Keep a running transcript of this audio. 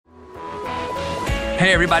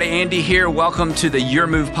Hey everybody, Andy here. Welcome to the Your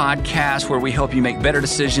Move podcast, where we help you make better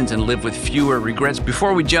decisions and live with fewer regrets.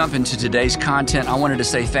 Before we jump into today's content, I wanted to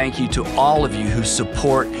say thank you to all of you who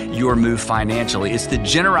support Your Move financially. It's the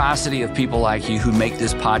generosity of people like you who make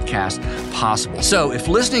this podcast possible. So if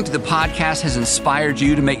listening to the podcast has inspired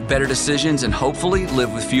you to make better decisions and hopefully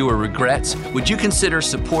live with fewer regrets, would you consider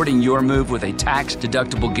supporting Your Move with a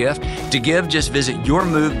tax-deductible gift? To give, just visit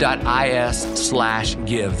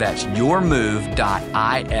yourmove.is/give. That's yourmove.is/give.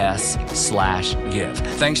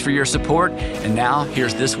 Thanks for your support. And now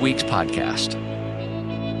here's this week's podcast.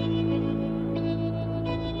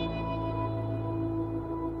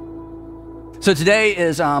 So today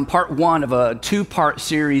is part one of a two-part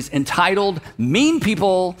series entitled Mean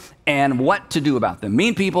People and What to Do About Them.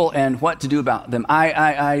 Mean People and What to Do About Them.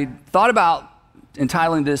 I thought about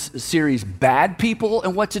entitling this series Bad People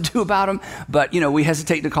and What to Do About Them, but we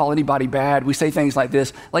hesitate to call anybody bad. We say things like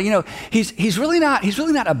this, like, he's really not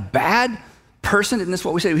a bad person, and this is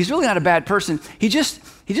what we say. He's really not a bad person. He just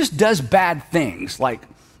does bad things, like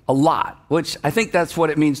a lot, which I think that's what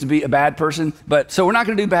it means to be a bad person. But so we're not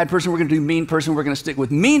going to do bad person, we're going to do mean person. We're going to stick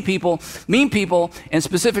with mean people, and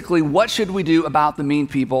specifically, what should we do about the mean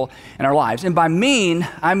people in our lives? And by mean,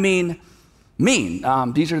 I mean mean.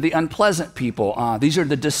 These are the unpleasant people. These are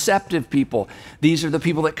the deceptive people. These are the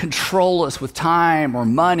people that control us with time or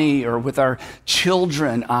money or with our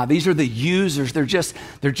children. These are the users. They're just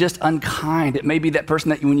unkind. It may be that person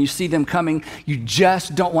that when you see them coming, you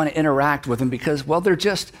just don't want to interact with them because, well, there's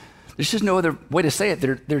just no other way to say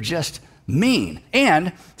it. They're just mean.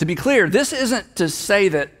 And to be clear, this isn't to say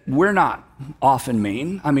that we're not often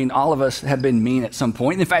mean. I mean, all of us have been mean at some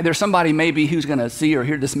point. In fact, there's somebody maybe who's going to see or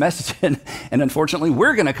hear this message, and unfortunately,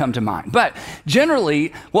 we're going to come to mind. But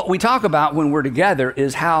generally, what we talk about when we're together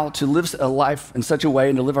is how to live a life in such a way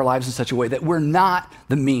and to live our lives in such a way that we're not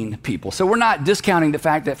the mean people. So we're not discounting the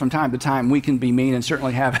fact that from time to time we can be mean and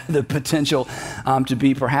certainly have the potential to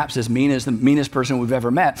be perhaps as mean as the meanest person we've ever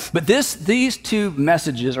met. But these two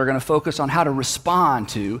messages are going to focus on how to respond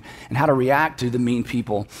to and how to react to the mean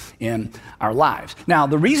people in our lives. Now,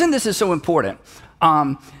 the reason this is so important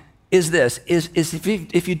is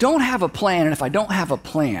if you don't have a plan, and if I don't have a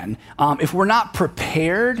plan, if we're not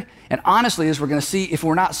prepared, and honestly, as we're going to see, if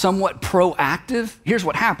we're not somewhat proactive, here's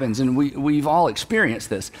what happens, and we've all experienced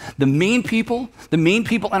this. The mean people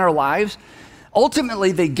in our lives,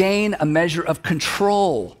 ultimately, they gain a measure of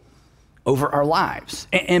control over our lives.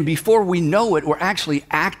 And before we know it, we're actually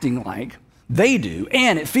acting like they do.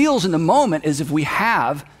 And it feels in the moment as if we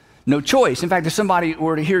have no choice. In fact, if somebody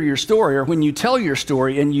were to hear your story, or when you tell your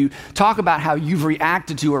story and you talk about how you've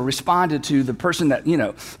reacted to or responded to the person that,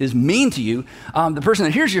 is mean to you, the person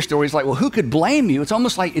that hears your story is like, well, who could blame you? It's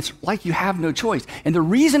almost like you have no choice. And the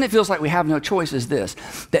reason it feels like we have no choice is this,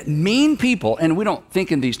 that mean people, and we don't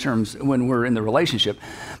think in these terms when we're in the relationship,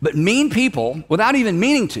 but mean people, without even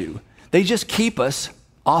meaning to, they just keep us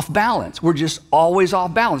off balance. We're just always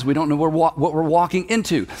off balance. We don't know what we're walking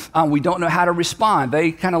into. We don't know how to respond.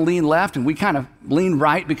 They kind of lean left and we kind of lean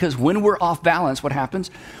right, because when we're off balance, what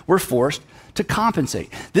happens? We're forced to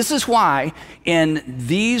compensate. This is why in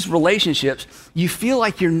these relationships, you feel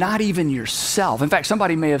like you're not even yourself. In fact,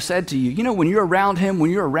 somebody may have said to you, when you're around him,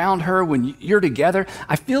 when you're around her, when you're together,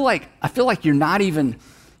 I feel like you're not even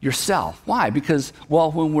yourself. Why? Because,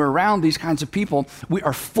 well, when we're around these kinds of people, we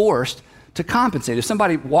are forced to compensate. If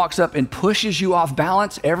somebody walks up and pushes you off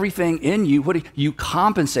balance, everything in you, you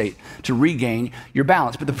compensate to regain your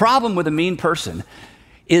balance. But the problem with a mean person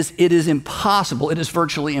is it is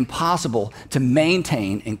virtually impossible to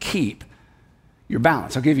maintain and keep your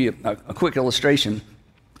balance. I'll give you a quick illustration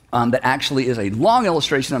that actually is a long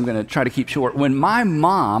illustration I'm going to try to keep short. When my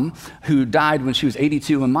mom, who died when she was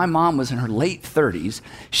 82, when my mom was in her late 30s,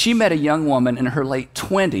 she met a young woman in her late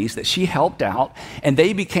 20s that she helped out, and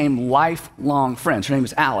they became lifelong friends. Her name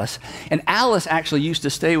was Alice, and Alice actually used to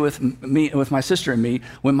stay with my sister and me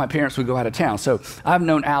when my parents would go out of town. So I've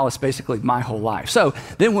known Alice basically my whole life. So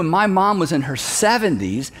then when my mom was in her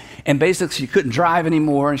 70s, and basically she couldn't drive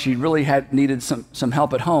anymore, and she really needed some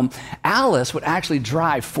help at home, Alice would actually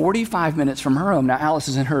drive 45 minutes from her home. Now, Alice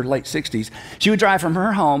is in her late 60s. She would drive from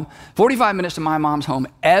her home 45 minutes to my mom's home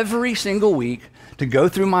every single week to go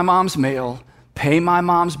through my mom's mail, pay my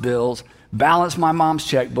mom's bills, balance my mom's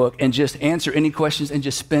checkbook, and just answer any questions and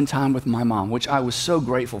just spend time with my mom, which I was so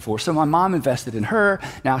grateful for. So my mom invested in her.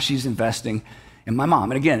 Now she's investing in my mom.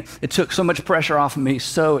 And again, it took so much pressure off of me,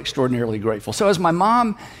 so extraordinarily grateful. So as my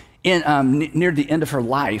mom near the end of her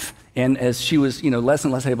life, and as she was, less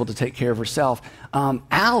and less able to take care of herself,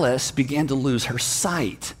 Alice began to lose her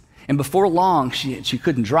sight. And before long, she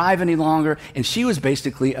couldn't drive any longer, and she was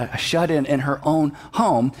basically a shut-in in her own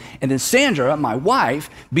home. And then Sandra, my wife,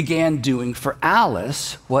 began doing for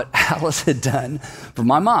Alice what Alice had done for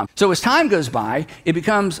my mom. So as time goes by, it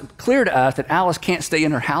becomes clear to us that Alice can't stay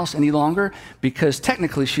in her house any longer because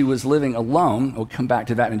technically she was living alone. We'll come back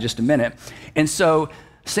to that in just a minute. And so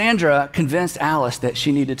Sandra convinced Alice that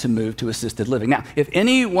she needed to move to assisted living. Now, if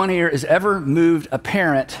anyone here has ever moved a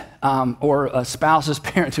parent or a spouse's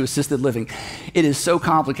parent to assisted living, it is so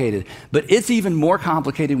complicated. But it's even more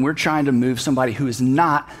complicated when we're trying to move somebody who is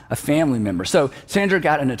not a family member. So Sandra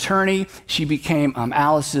got an attorney. She became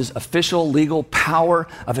Alice's official legal power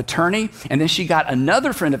of attorney. And then she got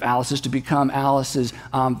another friend of Alice's to become Alice's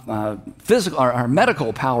physical or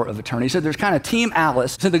medical power of attorney. So there's kind of Team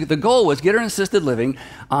Alice. So the goal was get her in assisted living.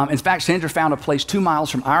 In fact, Sandra found a place 2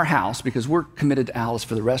 miles from our house because we're committed to Alice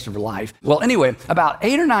for the rest of her life. Well, anyway, about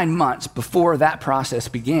 8 or 9 months before that process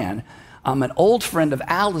began, an old friend of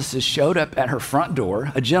Alice's showed up at her front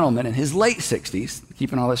door, a gentleman in his late 60s,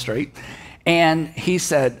 keeping all this straight, and he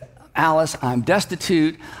said, Alice, I'm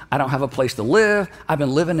destitute. I don't have a place to live. I've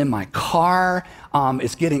been living in my car.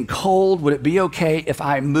 It's getting cold. Would it be okay if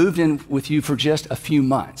I moved in with you for just a few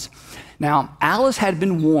months? Now, Alice had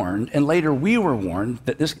been warned, and later we were warned,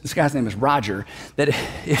 that this guy's name is Roger, that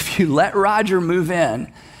if you let Roger move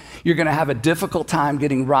in, you're going to have a difficult time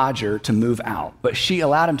getting Roger to move out. But she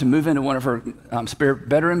allowed him to move into one of her spare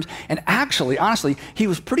bedrooms. And actually, honestly, he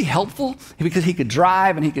was pretty helpful because he could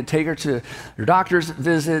drive and he could take her to her doctor's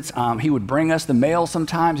visits. He would bring us the mail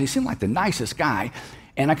sometimes. He seemed like the nicest guy.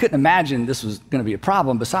 And I couldn't imagine this was going to be a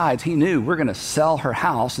problem. Besides, he knew we're going to sell her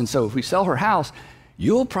house. And so if we sell her house,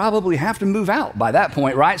 you'll probably have to move out by that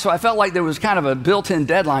point, right? So I felt like there was kind of a built-in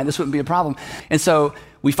deadline. This wouldn't be a problem. And so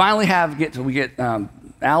we finally get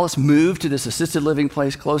Alice moved to this assisted living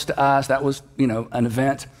place close to us. That was, an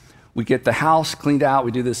event. We get the house cleaned out.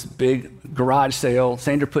 We do this big garage sale.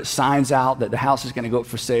 Sandra put signs out that the house is going to go up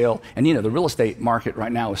for sale. And, the real estate market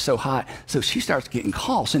right now is so hot. So she starts getting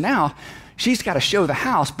calls. So now she's got to show the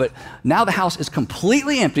house, but now the house is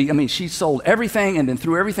completely empty. I mean, she sold everything and then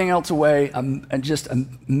threw everything else away. Just a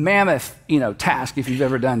mammoth, task if you've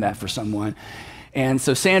ever done that for someone. And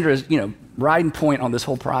so Sandra's, riding point on this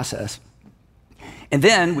whole process. And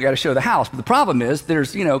then we got to show the house. But the problem is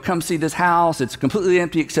there's, come see this house. It's completely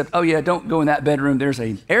empty except, don't go in that bedroom. There's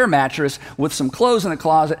an air mattress with some clothes in the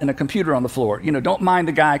closet and a computer on the floor. Don't mind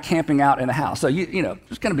the guy camping out in the house. So,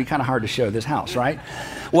 it's going to be kind of hard to show this house, right?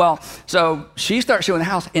 Well, so she starts showing the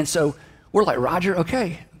house. And so we're like, Roger,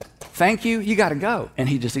 okay, thank you. You got to go. And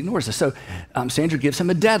he just ignores us. So Sandra gives him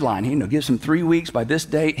a deadline. He gives him 3 weeks by this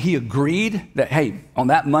date. He agreed that, hey, on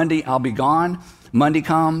that Monday, I'll be gone. Monday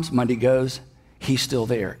comes, Monday goes. He's still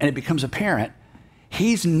there. And it becomes apparent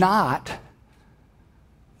he's not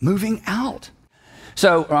moving out.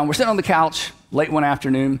 So we're sitting on the couch late one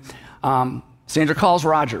afternoon. Sandra calls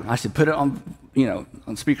Roger. I said, put it on,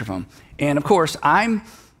 on speakerphone. And of course, I'm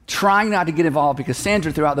trying not to get involved because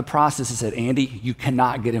Sandra throughout the process has said, Andy, you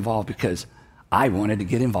cannot get involved because I wanted to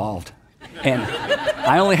get involved. And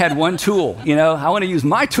I only had one tool, I want to use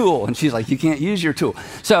my tool. And she's like, you can't use your tool.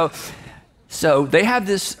 So they have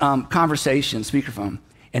this conversation, speakerphone,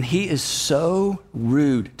 and he is so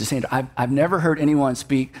rude to Sandra. I've never heard anyone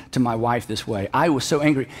speak to my wife this way. I was so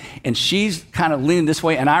angry. And she's kind of leaning this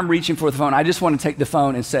way, and I'm reaching for the phone. I just want to take the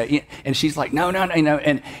phone and say, and she's like, no.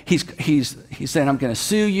 And he's saying, I'm going to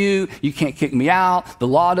sue you. You can't kick me out. The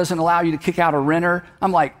law doesn't allow you to kick out a renter.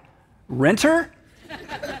 I'm like, renter?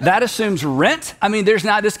 That assumes rent. I mean,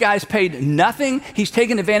 this guy's paid nothing. He's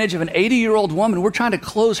taken advantage of an 80-year-old woman. We're trying to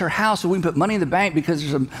close her house so we can put money in the bank because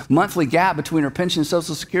there's a monthly gap between her pension and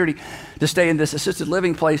Social Security to stay in this assisted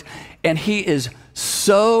living place. And he is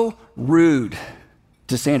so rude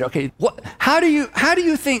to Sandra. Okay, how do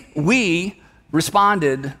you think we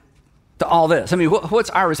responded to all this? I mean, what's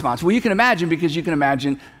our response? Well, you can imagine because you can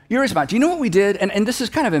imagine your response. You know what we did? And this is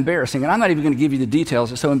kind of embarrassing, and I'm not even going to give you the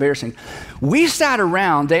details. It's so embarrassing. We sat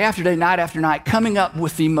around day after day, night after night, coming up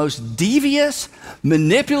with the most devious,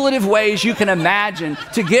 manipulative ways you can imagine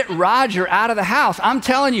to get Roger out of the house. I'm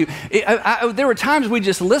telling you, there were times we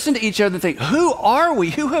just listened to each other and think, who are we?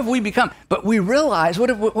 Who have we become? But we realized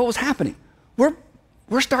what was happening.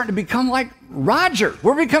 We're starting to become like Roger.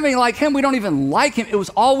 We're becoming like him. We don't even like him. It was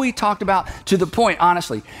all we talked about to the point,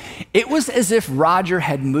 honestly. It was as if Roger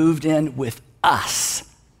had moved in with us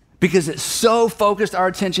because it so focused our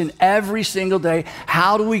attention every single day.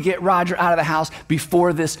 How do we get Roger out of the house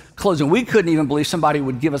before this closing? We couldn't even believe somebody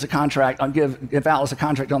would give us a contract, give Alice a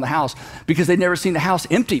contract on the house because they'd never seen the house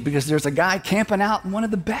empty because there's a guy camping out in one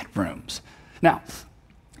of the bedrooms. Now,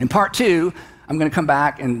 in part 2, I'm going to come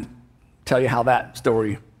back and tell you how that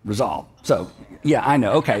story resolved. So, yeah, I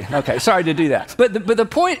know. Okay. Sorry to do that. But the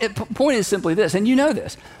point is simply this, and you know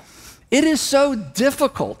this. It is so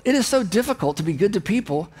difficult. It is so difficult to be good to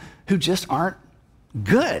people who just aren't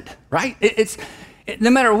good, right? No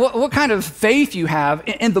matter what kind of faith you have,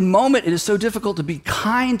 in the moment, it is so difficult to be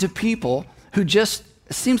kind to people who just,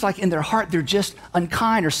 it seems like in their heart, they're just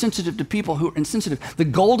unkind or sensitive to people who are insensitive. The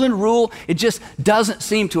golden rule, it just doesn't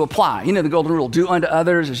seem to apply. You know the golden rule, do unto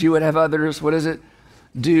others as you would have others. What is it?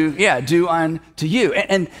 Do unto you.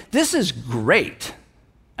 And this is great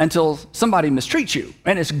until somebody mistreats you.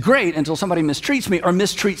 And it's great until somebody mistreats me or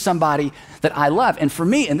mistreats somebody that I love. And for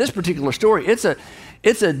me, in this particular story, it's a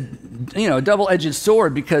double-edged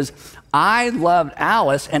sword, because I loved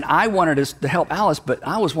Alice and I wanted us to help Alice, but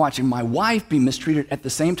I was watching my wife be mistreated at the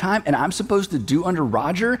same time, and I'm supposed to do unto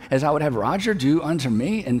Roger as I would have Roger do unto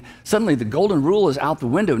me. And suddenly the golden rule is out the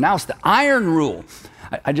window. Now it's the iron rule.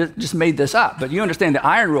 I just made this up, but you understand the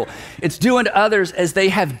iron rule. It's do unto others as they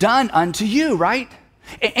have done unto you, right?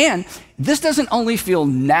 And this doesn't only feel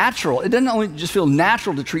natural. It doesn't only just feel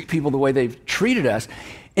natural to treat people the way they've treated us.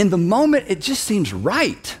 In the moment, it just seems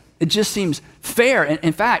right. It just seems fair. And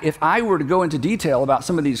in fact, if I were to go into detail about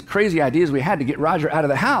some of these crazy ideas we had to get Roger out of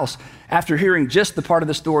the house, after hearing just the part of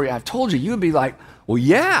the story I've told you, you would be like, well,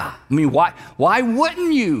 yeah. I mean, why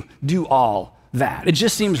wouldn't you do all that? It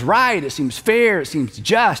just seems right. It seems fair. It seems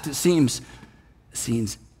just. It seems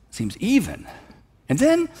even. And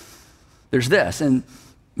then there's this, and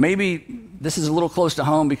maybe this is a little close to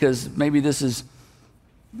home, because maybe this is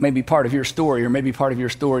maybe part of your story, or maybe part of your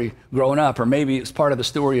story growing up, or maybe it's part of the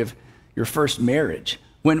story of your first marriage.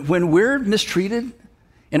 When we're mistreated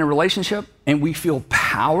in a relationship and we feel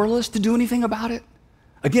powerless to do anything about it,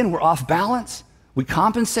 again, we're off balance, we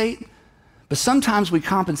compensate, but sometimes we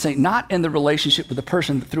compensate not in the relationship with the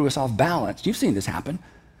person that threw us off balance. You've seen this happen.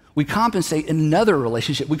 We compensate in another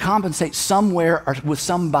relationship. We compensate somewhere or with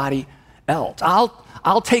somebody else.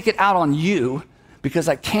 I'll take it out on you because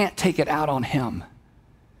I can't take it out on him.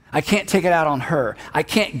 I can't take it out on her. I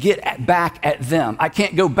can't get back at them. I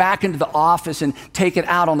can't go back into the office and take it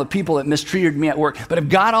out on the people that mistreated me at work. But I've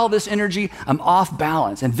got all this energy, I'm off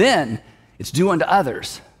balance. And then it's do unto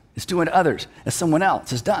others. It's do unto others as someone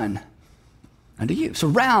else has done unto you. So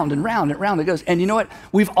round and round and round it goes. And you know what?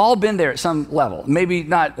 We've all been there at some level. Maybe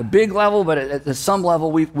not a big level, but at some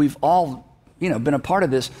level, we've all been a part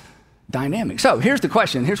of this dynamic. So here's the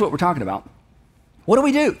question. Here's what we're talking about. What do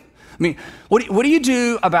we do? I mean, what do you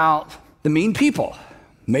do about the mean people?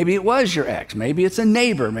 Maybe it was your ex. Maybe it's a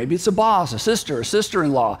neighbor. Maybe it's a boss, a sister, a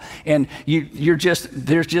sister-in-law. And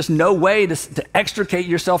there's just no way to extricate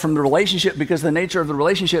yourself from the relationship because of the nature of the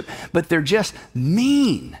relationship, but they're just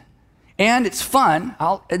mean. And it's fun,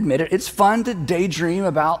 I'll admit it, it's fun to daydream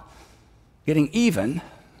about getting even.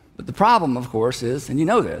 But the problem, of course, is, and you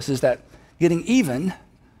know this, is that getting even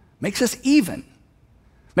makes us even.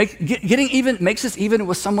 Getting even makes us even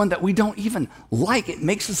with someone that we don't even like. It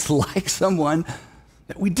makes us like someone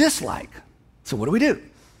that we dislike. So what do?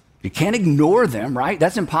 You can't ignore them, right?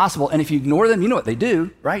 That's impossible. And if you ignore them, you know what they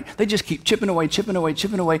do, right? They just keep chipping away,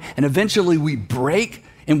 and eventually we break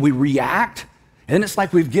and we react, and then it's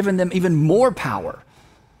like we've given them even more power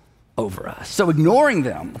over us. So ignoring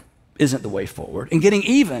them isn't the way forward, and getting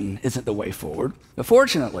even isn't the way forward. But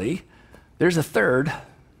fortunately, there's a third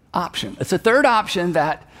option. It's a third option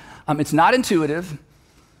that it's not intuitive.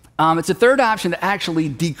 It's a third option that actually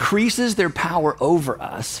decreases their power over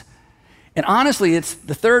us. And honestly, it's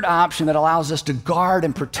the third option that allows us to guard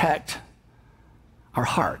and protect our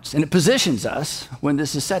hearts. And it positions us, when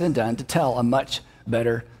this is said and done, to tell a much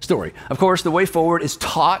better story. Of course, the way forward is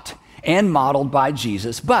taught and modeled by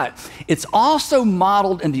Jesus, but it's also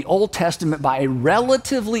modeled in the Old Testament by a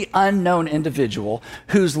relatively unknown individual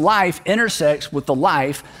whose life intersects with the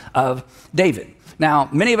life of David. Now,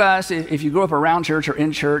 many of us, if you grew up around church or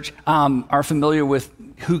in church, are familiar with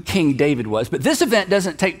who King David was. But this event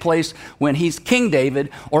doesn't take place when he's King David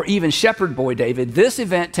or even Shepherd Boy David. This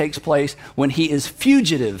event takes place when he is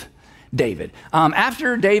fugitive David.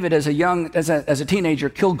 After David, as a teenager,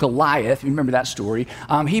 killed Goliath, you remember that story,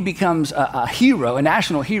 he becomes a hero, a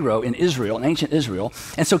national hero in Israel, in ancient Israel.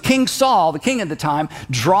 And so King Saul, the king at the time,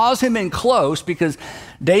 draws him in close because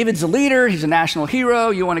David's a leader, he's a national hero,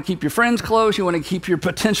 you want to keep your friends close, you want to keep your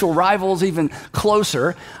potential rivals even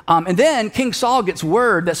closer. And then King Saul gets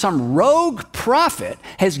word that some rogue prophet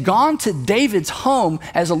has gone to David's home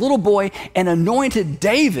as a little boy and anointed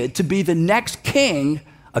David to be the next king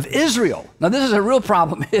of Israel. Now, this is a real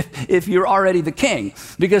problem if you're already the king,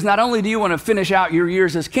 because not only do you want to finish out your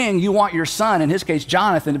years as king, you want your son, in his case,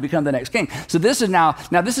 Jonathan, to become the next king. So this is now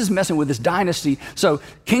this is messing with this dynasty. So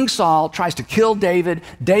King Saul tries to kill David.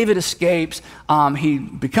 David escapes. He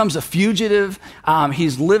becomes a fugitive.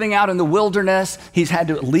 He's living out in the wilderness. He's had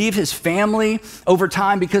to leave his family over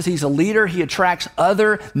time because he's a leader. He attracts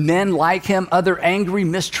other men like him, other angry,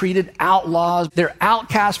 mistreated outlaws. They're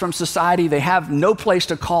outcasts from society. They have no place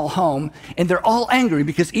to call home, and they're all angry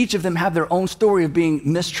because each of them have their own story of being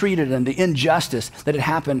mistreated and the injustice that had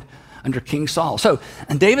happened under King Saul. So,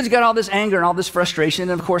 and David's got all this anger and all this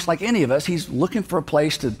frustration, and of course, like any of us, he's looking for a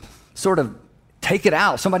place to sort of take it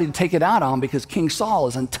out, somebody to take it out on, because King Saul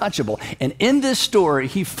is untouchable. And in this story,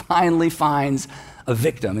 he finally finds a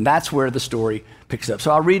victim, and that's where the story picks up.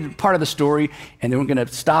 So I'll read part of the story, and then we're going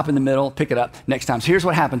to stop in the middle, pick it up next time. So here's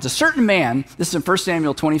what happens. A certain man, this is in 1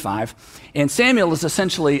 Samuel 25, and Samuel is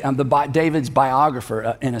essentially David's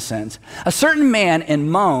biographer in a sense. A certain man in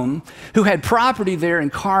Mon, who had property there in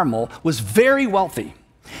Carmel, was very wealthy.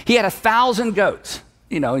 He had 1,000 goats.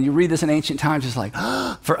 You know, and you read this in ancient times, it's like,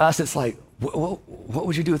 for us, it's like, what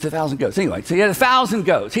would you do with 1,000 goats? Anyway, so he had 1,000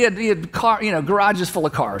 goats. He had garages full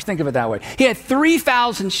of cars. Think of it that way. He had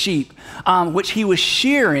 3,000 sheep, which he was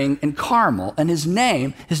shearing in Carmel, and his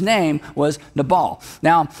name was Nabal.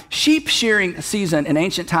 Now, sheep shearing season in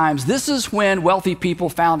ancient times, this is when wealthy people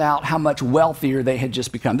found out how much wealthier they had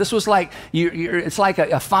just become. This was like, it's like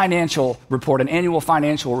a financial report, an annual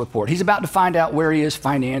financial report. He's about to find out where he is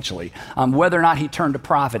financially, whether or not he turned a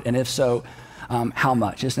profit, and if so, how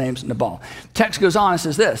much. His name's Nabal. Text goes on and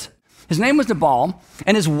says this. His name was Nabal,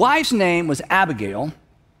 and his wife's name was Abigail.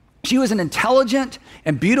 She was an intelligent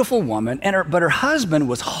and beautiful woman, but her husband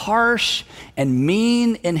was harsh and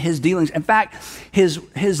mean in his dealings. In fact,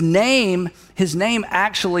 his name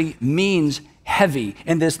actually means heavy,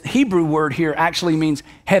 and this Hebrew word here actually means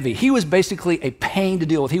heavy. He was basically a pain to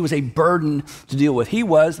deal with. He was a burden to deal with.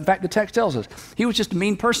 In fact, the text tells us, he was just a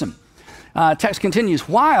mean person. Text continues,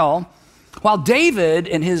 While David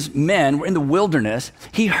and his men were in the wilderness,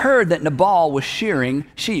 he heard that Nabal was shearing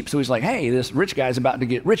sheep. So he's like, hey, this rich guy's about to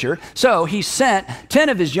get richer. So he sent 10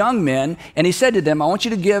 of his young men, and he said to them, I want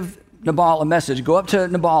you to give Nabal a message. Go up to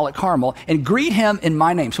Nabal at Carmel and greet him in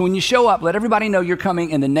my name. So when you show up, let everybody know you're coming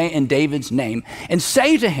in David's name, and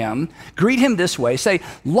say to him, greet him this way, say,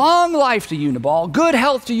 long life to you, Nabal, good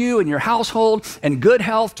health to you and your household, and good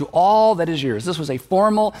health to all that is yours. This was a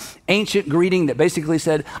formal, ancient greeting that basically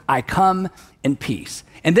said, I come in peace.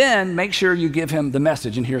 And then make sure you give him the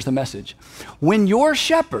message, and here's the message. When your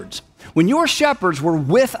shepherds were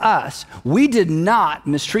with us, we did not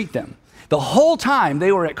mistreat them. The whole time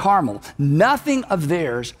they were at Carmel, nothing of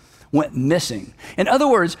theirs went missing. In other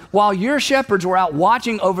words, while your shepherds were out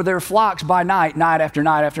watching over their flocks by night, night after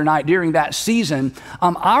night after night during that season,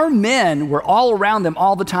 our men were all around them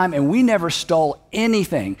all the time, and we never stole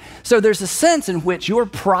anything. So there's a sense in which your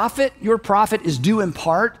profit is due in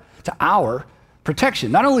part to our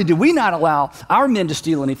protection. Not only did we not allow our men to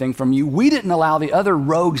steal anything from you, we didn't allow the other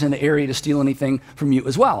rogues in the area to steal anything from you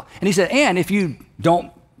as well. And he said, and if you don't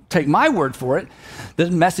take my word for it,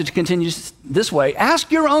 the message continues this way.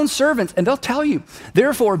 Ask your own servants, and they'll tell you.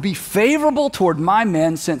 Therefore, be favorable toward my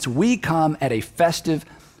men, since we come at a festive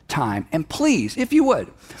time. And please, if you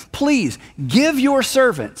would, please give your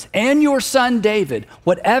servants and your son David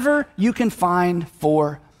whatever you can find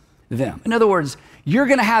for them. In other words, you're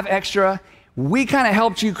going to have extra. We kind of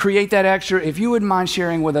helped you create that extra. If you wouldn't mind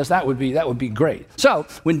sharing with us, that would be great. So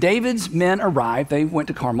when David's men arrived, they went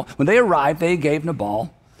to Carmel. When they arrived, they gave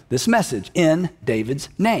Nabal this message in David's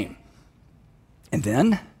name. And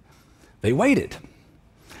then they waited.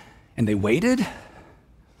 And they waited.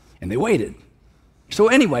 And they waited. So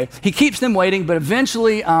anyway, he keeps them waiting, but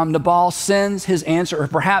eventually Nabal sends his answer, or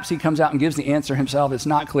perhaps he comes out and gives the answer himself. It's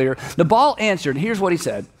not clear. Nabal answered. Here's what he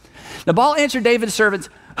said. Nabal answered David's servants,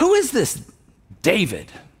 who is this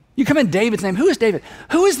David? You come in David's name. Who is David?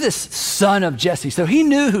 Who is this son of Jesse? So he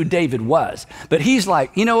knew who David was, but he's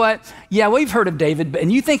like, you know what? Yeah, we've heard of David,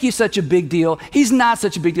 and you think he's such a big deal. He's not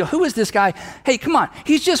such a big deal. Who is this guy? Hey, come on.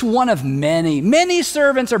 He's just one of many. Many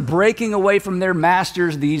servants are breaking away from their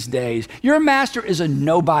masters these days. Your master is a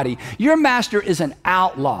nobody. Your master is an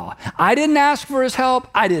outlaw. I didn't ask for his help.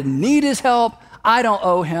 I didn't need his help. I don't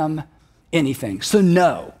owe him anything. So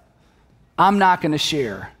no, I'm not going to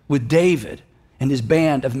share with David and his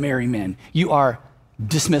band of merry men. You are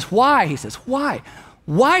dismissed. Why? He says, why?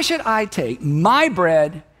 Why should I take my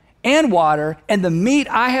bread and water and the meat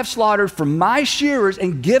I have slaughtered from my shearers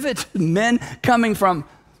and give it to men coming from,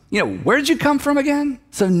 where did you come from again?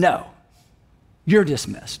 So no, you're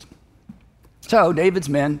dismissed. So David's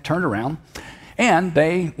men turned around and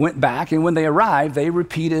they went back, and when they arrived, they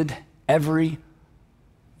repeated every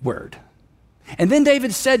word. And then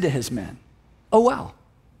David said to his men, "Oh, well,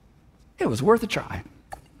 it was worth a try."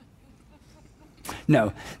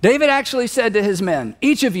 No, David actually said to his men,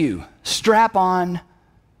 "Each of you strap on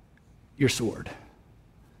your sword."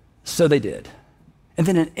 So they did. And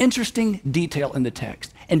then an interesting detail in the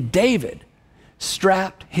text. And David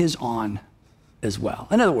strapped his on as well.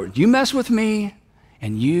 In other words, you mess with me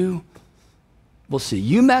and you will see.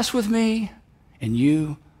 You mess with me and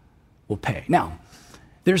you will pay. Now,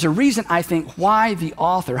 there's a reason, I think, why the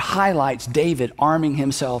author highlights David arming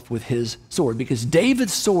himself with his sword, because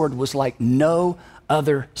David's sword was like no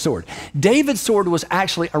other sword. David's sword was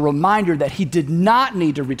actually a reminder that he did not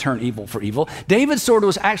need to return evil for evil. David's sword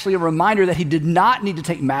was actually a reminder that he did not need to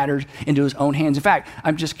take matters into his own hands. In fact,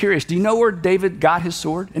 I'm just curious, do you know where David got his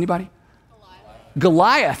sword? Anybody?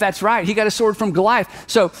 Goliath, that's right. He got a sword from Goliath.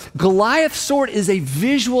 So Goliath's sword is a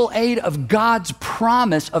visual aid of God's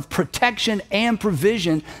promise of protection and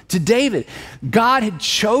provision to David. God had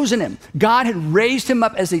chosen him. God had raised him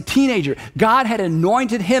up as a teenager. God had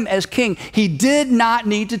anointed him as king. He did not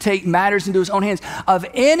need to take matters into his own hands. Of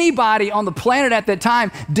anybody on the planet at that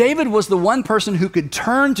time, David was the one person who could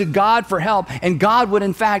turn to God for help, and God would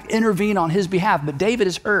in fact intervene on his behalf. But David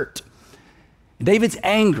is hurt. David's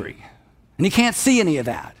angry. And he can't see any of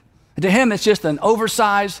that. And to him, it's just an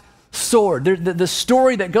oversized sword. The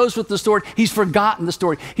story that goes with the sword, he's forgotten the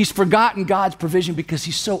story. He's forgotten God's provision because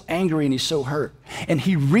he's so angry and he's so hurt. And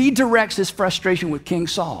he redirects his frustration with King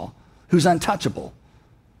Saul, who's untouchable,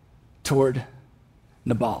 toward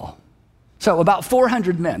Nabal. So about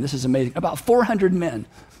 400 men, this is amazing, about 400 men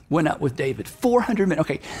went up with David. 400 men.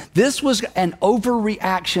 Okay, this was an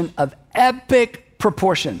overreaction of epic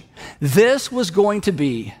proportion. This was going to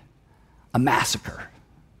be a massacre.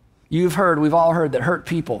 We've all heard that hurt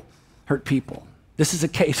people hurt people. This is a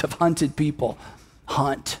case of hunted people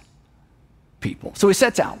hunt people. So he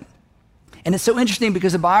sets out. And it's so interesting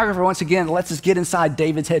because the biographer, once again, lets us get inside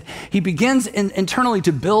David's head. He begins internally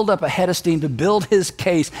to build up a head of steam, to build his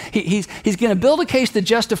case. He's going to build a case to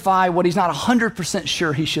justify what he's not 100%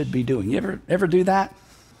 sure he should be doing. You ever do that?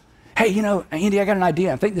 Hey, you know, Andy, I got an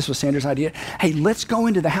idea. I think this was Sanders' idea. Hey, let's go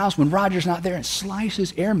into the house when Roger's not there and slice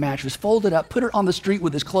his air mattress, fold it up, put it on the street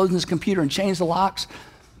with his clothes and his computer and change the locks.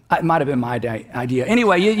 It might have been my idea.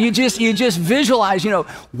 Anyway, you just visualize,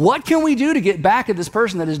 what can we do to get back at this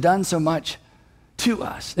person that has done so much to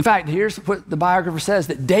us? In fact, here's what the biographer says,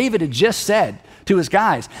 that David had just said to his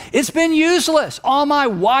guys, "It's been useless, all my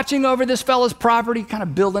watching over this fellow's property," kind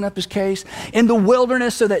of building up his case, "in the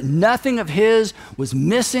wilderness so that nothing of his was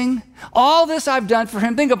missing. All this I've done for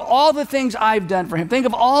him. Think of all the things I've done for him. Think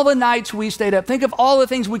of all the nights we stayed up. Think of all the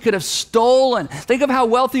things we could have stolen. Think of how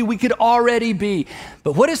wealthy we could already be.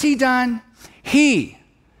 But what has he done? He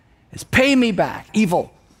has paid me back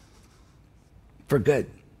evil for good."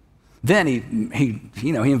 Then he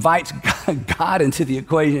invites God into the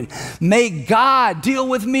equation. "May God deal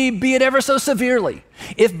with me, be it ever so severely,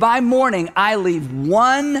 if by morning I leave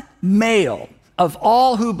one male of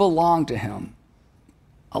all who belong to him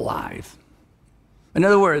alive." In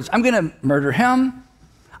other words, I'm going to murder him,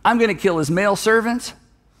 I'm going to kill his male servants,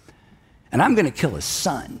 and I'm going to kill his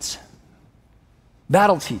sons.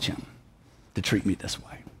 That'll teach him to treat me this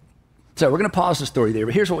way. So we're going to pause the story there,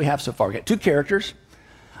 but here's what we have so far. We got two characters.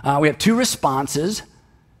 We have two responses,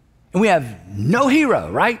 and we have no hero,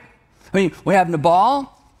 right? I mean, we have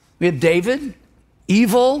Nabal, we have David,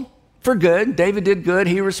 evil for good. David did good,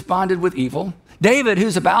 he responded with evil. David,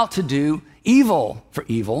 who's about to do evil for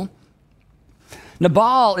evil.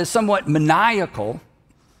 Nabal is somewhat maniacal,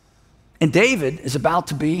 and David is about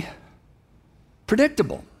to be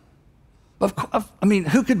predictable.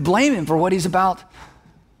 Who could blame him for what he's about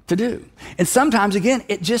to do? And sometimes, again,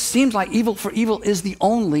 it just seems like evil for evil is the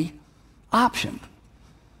only option.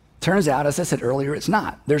 Turns out, as I said earlier, it's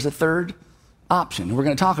not. There's a third option, and we're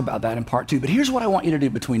going to talk about that in part 2. But here's what I want you to do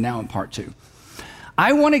between now and part 2.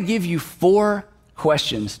 I want to give you 4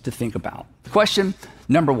 questions to think about. Question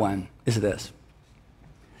number 1 is this: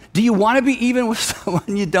 do you want to be even with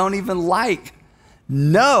someone you don't even like?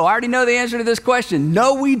 No, I already know the answer to this question.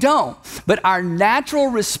 No, we don't. But our natural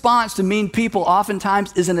response to mean people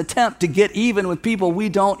oftentimes is an attempt to get even with people we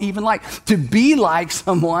don't even like, to be like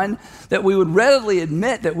someone that we would readily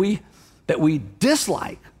admit that we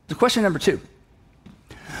dislike. So question number 2,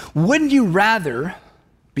 wouldn't you rather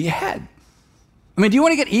be ahead? I mean, do you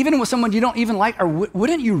want to get even with someone you don't even like, or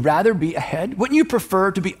wouldn't you rather be ahead? Wouldn't you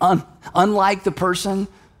prefer to be unlike the person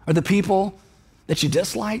or the people that you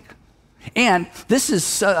dislike? And this is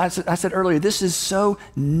so, I said earlier, this is so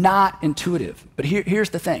not intuitive. But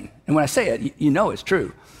here's the thing. And when I say it, you know it's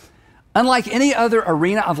true. Unlike any other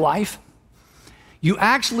arena of life, you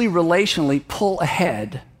actually relationally pull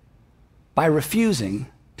ahead by refusing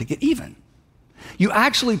to get even. You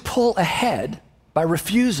actually pull ahead by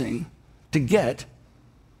refusing to get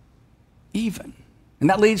even. And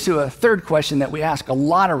that leads to a third question that we ask a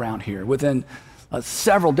lot around here within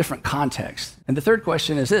several different contexts. And the third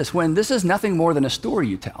question is this: when this is nothing more than a story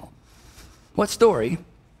you tell, what story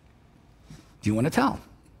do you want to tell?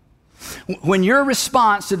 When your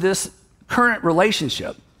response to this current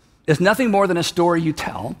relationship is nothing more than a story you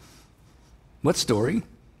tell, what story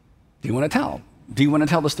do you want to tell? Do you want to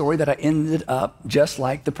tell the story that I ended up just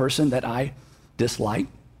like the person that I disliked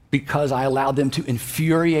because I allowed them to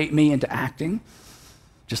infuriate me into acting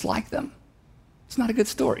just like them? It's not a good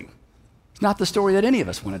story. It's not the story that any of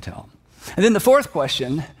us want to tell. And then the fourth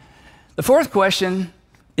question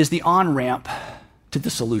is the on-ramp to the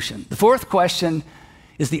solution. The fourth question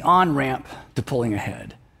is the on-ramp to pulling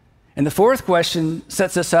ahead. And the fourth question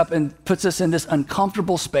sets us up and puts us in this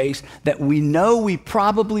uncomfortable space that we know we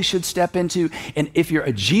probably should step into. And if you're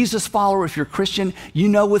a Jesus follower, if you're a Christian, you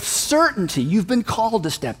know with certainty you've been called to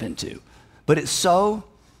step into. But it's so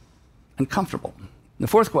uncomfortable. And the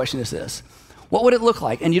fourth question is this: what would it look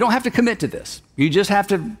like? And you don't have to commit to this. You just have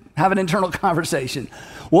to have an internal conversation.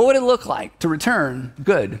 What would it look like to return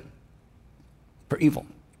good for evil?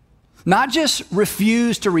 Not just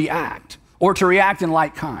refuse to react or to react in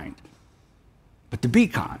like kind, but to be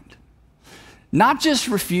kind. Not just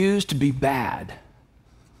refuse to be bad,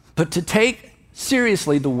 but to take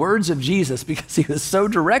seriously the words of Jesus, because he was so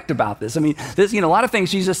direct about this. I mean, a lot of things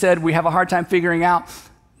Jesus said we have a hard time figuring out.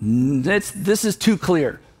 This is too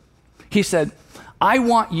clear. He said, I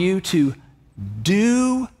want you to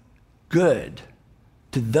do good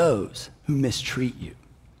to those who mistreat you.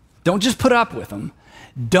 Don't just put up with them.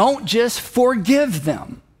 Don't just forgive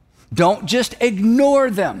them. Don't just ignore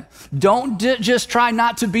them. Don't just try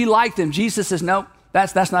not to be like them. Jesus says, no,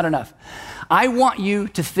 that's not enough. I want you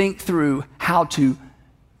to think through how to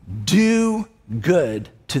do good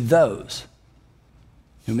to those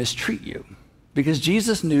who mistreat you. Because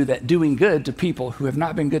Jesus knew that doing good to people who have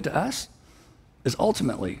not been good to us is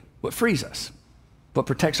ultimately what frees us, what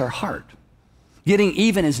protects our heart. Getting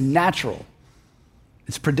even is natural.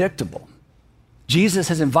 It's predictable. Jesus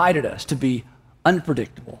has invited us to be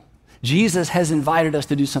unpredictable. Jesus has invited us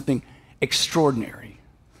to do something extraordinary.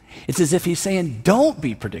 It's as if he's saying, don't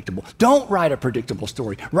be predictable. Don't write a predictable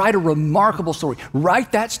story. Write a remarkable story.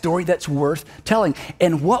 Write that story that's worth telling.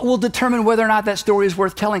 And what will determine whether or not that story is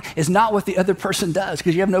worth telling is not what the other person does,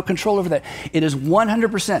 because you have no control over that. It is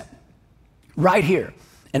 100% right here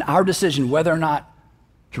in our decision whether or not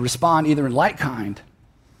to respond either in like kind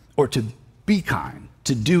or to be kind,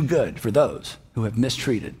 to do good for those who have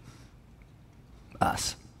mistreated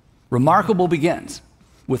us. Remarkable begins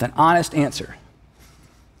with an honest answer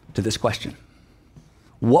to this question.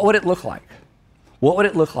 What would it look like? What would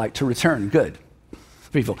it look like to return good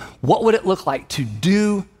for evil? What would it look like to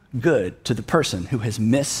do good to the person who has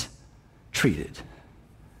mistreated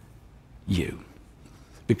you?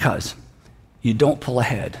 Because you don't pull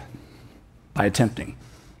ahead by attempting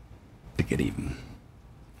to get even.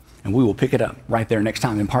 And we will pick it up right there next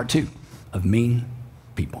time in part 2 of Mean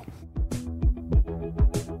People.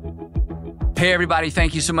 Hey everybody,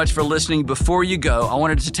 thank you so much for listening. Before you go, I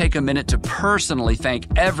wanted to take a minute to personally thank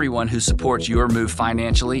everyone who supports Your Move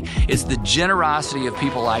financially. It's the generosity of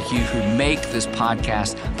people like you who make this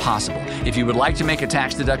podcast possible. If you would like to make a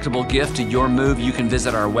tax-deductible gift to Your Move, you can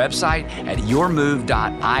visit our website at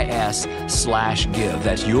yourmove.is/give.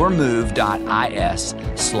 That's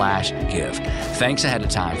yourmove.is/give. Thanks ahead of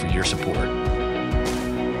time for your support.